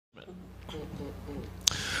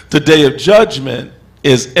The day of judgment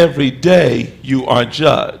is every day you are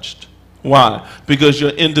judged. Why? Because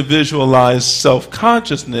your individualized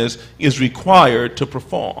self-consciousness is required to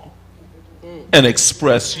perform and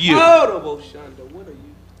express you.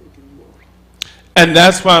 And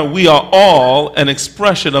that's why we are all an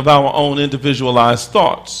expression of our own individualized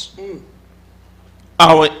thoughts.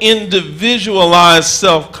 Our individualized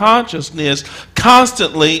self-consciousness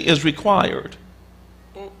constantly is required.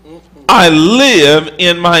 I live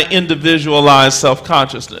in my individualized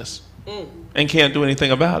self-consciousness and can't do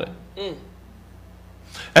anything about it.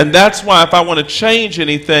 And that's why if I want to change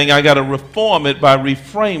anything, I got to reform it by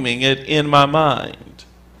reframing it in my mind.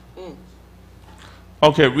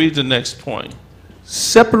 Okay, read the next point.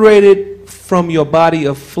 Separated from your body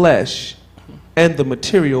of flesh and the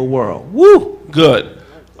material world. Woo! Good.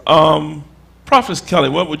 Prophet Kelly,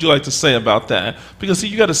 what would you like to say about that? Because see,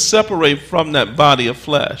 you got to separate from that body of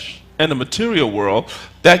flesh and the material world.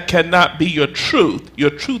 That cannot be your truth. Your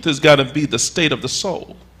truth has got to be the state of the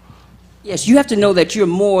soul. Yes, you have to know that you're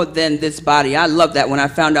more than this body. I love that when I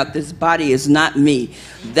found out this body is not me.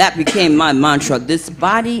 That became my mantra. This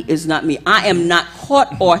body is not me. I am not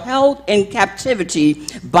caught or held in captivity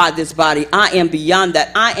by this body. I am beyond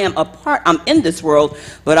that. I am a part. I'm in this world,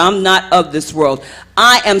 but I'm not of this world.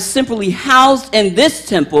 I am simply housed in this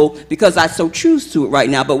temple because I so choose to it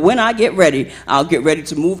right now. But when I get ready, I'll get ready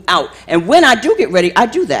to move out. And when I do get ready, I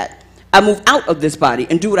do that. I move out of this body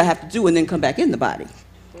and do what I have to do and then come back in the body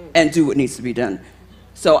and do what needs to be done.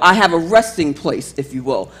 So I have a resting place, if you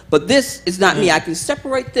will. But this is not me. I can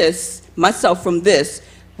separate this, myself, from this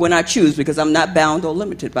when I choose, because I'm not bound or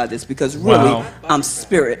limited by this, because really, I'm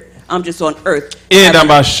spirit. I'm just on earth.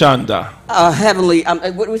 Heavenly,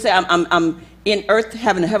 what do we say? I'm in earth,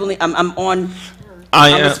 having a heavenly, I'm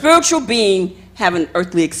a spiritual being, having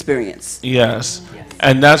earthly experience. Yes.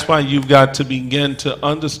 And that's why you've got to begin to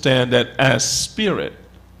understand that as spirit,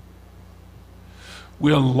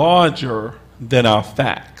 we're larger than our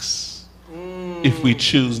facts if we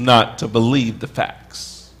choose not to believe the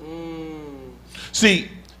facts. See,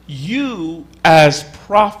 you as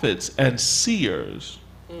prophets and seers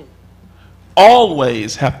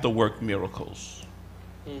always have to work miracles.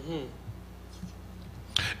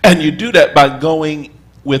 And you do that by going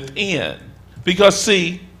within. Because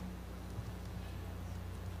see,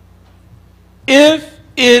 if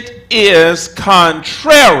it is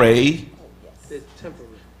contrary,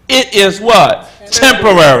 it is what?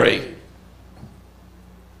 Temporary.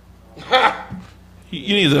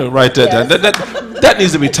 You need to write that down. That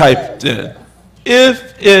needs to be typed in.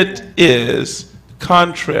 If it is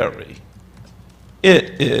contrary,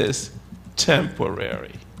 it is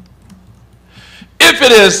temporary. If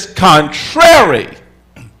it is contrary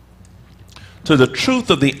to the truth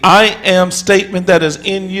of the I am statement that is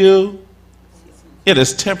in you, it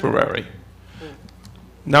is temporary.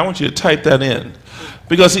 Now I want you to type that in.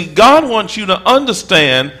 Because see, God wants you to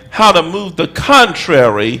understand how to move the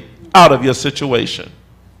contrary out of your situation.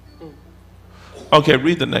 Okay,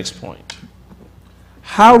 read the next point.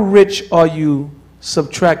 How rich are you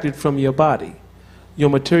subtracted from your body, your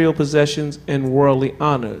material possessions and worldly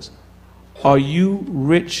honors? Are you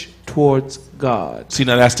rich towards God? See,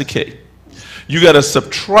 now that's the key. You got to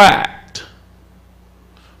subtract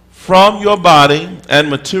from your body and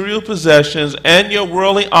material possessions and your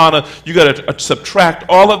worldly honor. You got to subtract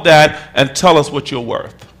all of that and tell us what you're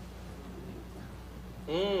worth.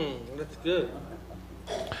 That's good.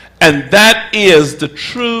 And that is the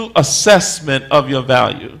true assessment of your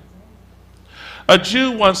value. A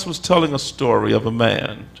Jew once was telling a story of a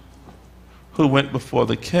man who went before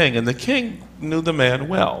the king, and the king knew the man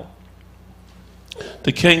well.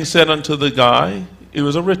 The king said unto the guy, he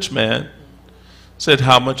was a rich man, said,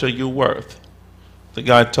 how much are you worth? The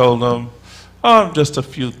guy told him, oh, just a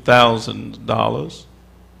few $1,000s.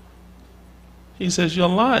 He says, you're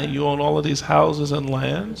lying. You own all of these houses and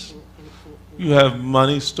lands. You have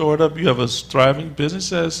money stored up. You have a thriving business. He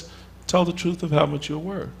says, tell the truth of how much you're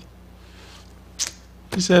worth.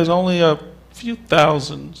 He says, only a few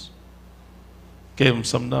thousands. Gave him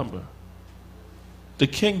some number. The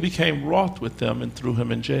king became wroth with them and threw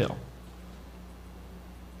him in jail.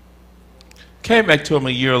 Came back to him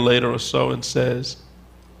a year later or so and says,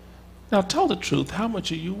 now tell the truth, how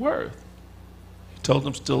much are you worth? He told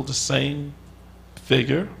him still the same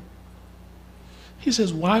figure. He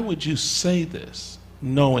says, why would you say this,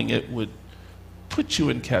 knowing it would put you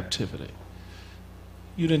in captivity?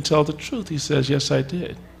 You didn't tell the truth. He says, yes, I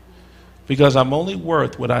did. Because I'm only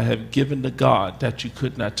worth what I have given to God that you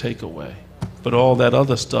could not take away. But all that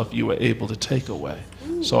other stuff you were able to take away.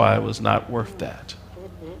 So I was not worth that.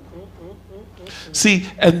 See,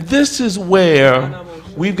 and this is where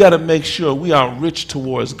we've got to make sure we are rich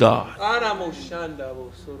towards God.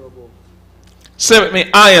 Say with me,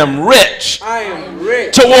 I am rich,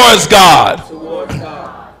 towards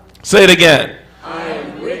God. Say it again. I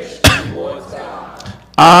am rich towards God.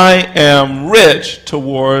 I am rich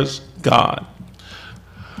towards God.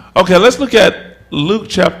 Okay, let's look at Luke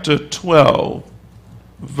chapter 12,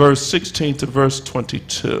 verse 16 to verse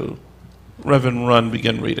 22. Reverend Run,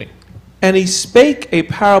 begin reading. And he spake a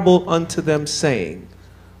parable unto them, saying,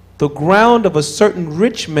 the ground of a certain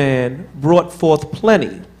rich man brought forth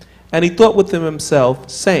plenty. And he thought within himself,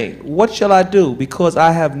 saying, what shall I do, because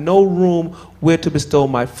I have no room where to bestow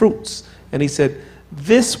my fruits? And he said,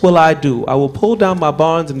 this will I do. I will pull down my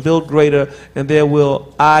barns and build greater, and there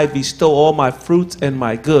will I bestow all my fruits and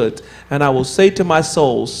my goods. And I will say to my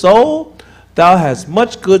soul, soul, thou hast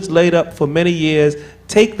much goods laid up for many years.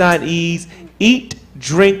 Take thine ease, eat,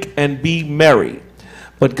 drink, and be merry.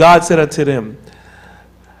 But God said unto them,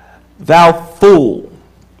 thou fool,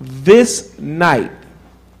 this night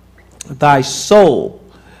thy soul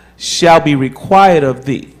shall be required of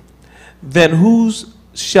thee. Then whose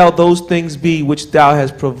shall those things be which thou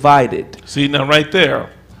hast provided? See, now right there,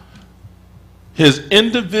 his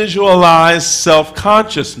individualized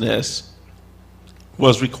self-consciousness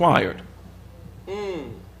was required.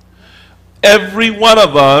 Every one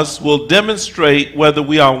of us will demonstrate whether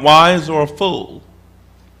we are wise or a fool.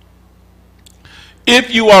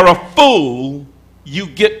 If you are a fool, you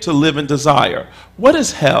get to live in desire. What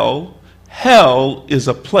is hell? Hell is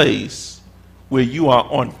a place where you are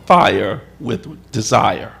on fire with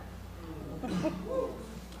desire.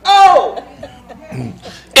 Oh!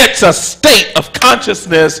 It's a state of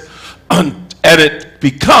consciousness, and it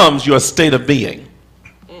becomes your state of being.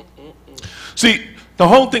 See, the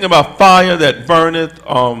whole thing about fire that burneth,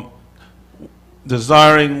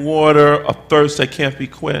 desiring water, a thirst that can't be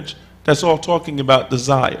quenched, that's all talking about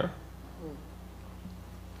desire.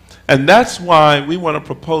 And that's why we want to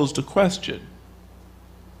propose the question,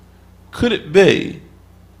 could it be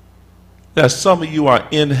that some of you are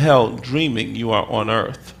in hell dreaming you are on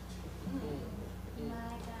earth?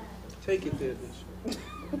 Take it there,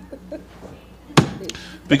 Bishop.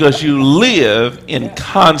 Because you live in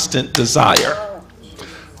constant desire.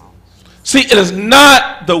 See, it is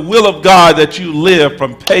not the will of God that you live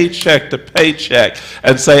from paycheck to paycheck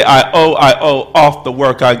and say, I owe, off the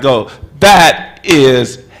work I go. That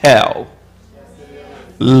is hell.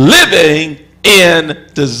 Living in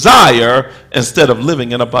desire instead of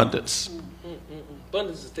living in abundance.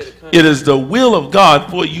 It is the will of God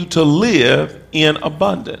for you to live in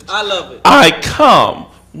abundance. I love it. I come.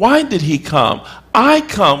 Why did he come? I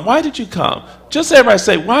come. Why did you come? Just everybody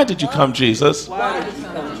say, why did you come, Jesus? Why did you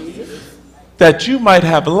come, Jesus? That you might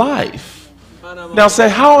have life. Now say,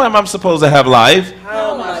 how am I supposed to have life?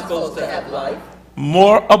 How am I supposed to have life?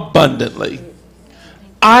 More abundantly.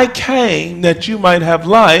 I came that you might have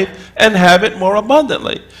life and have it more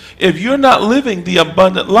abundantly. If you're not living the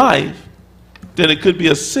abundant life, then it could be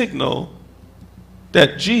a signal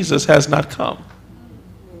that Jesus has not come.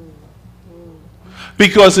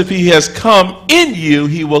 Because if he has come in you,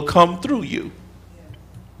 he will come through you.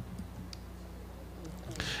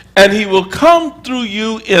 And he will come through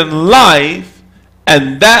you in life,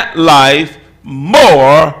 and that life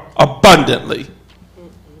more abundantly.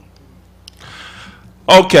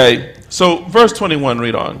 Okay, so verse 21,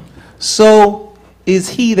 read on. So is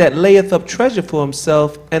he that layeth up treasure for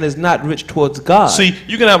himself and is not rich towards God. See,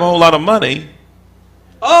 you can have a whole lot of money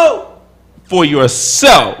for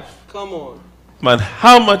yourself. Come on. But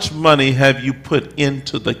how much money have you put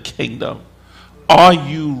into the kingdom? Are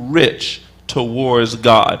you rich towards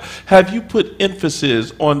God? Have you put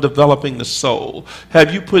emphasis on developing the soul?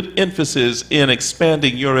 Have you put emphasis in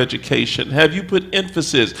expanding your education? Have you put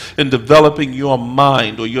emphasis in developing your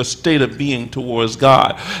mind or your state of being towards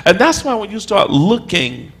God? And that's why when you start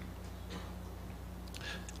looking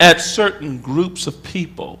at certain groups of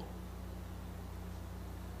people,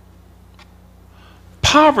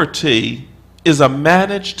 poverty is a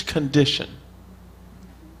managed condition.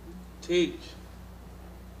 Teach.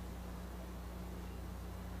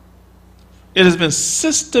 It has been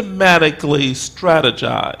systematically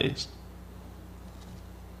strategized.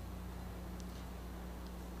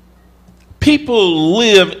 People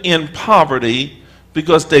live in poverty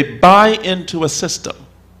because they buy into a system.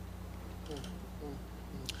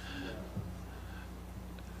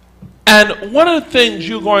 And one of the things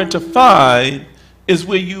you're going to find is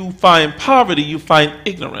where you find poverty, you find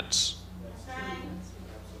ignorance.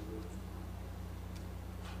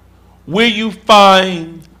 Where you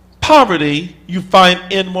find poverty, you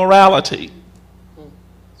find immorality.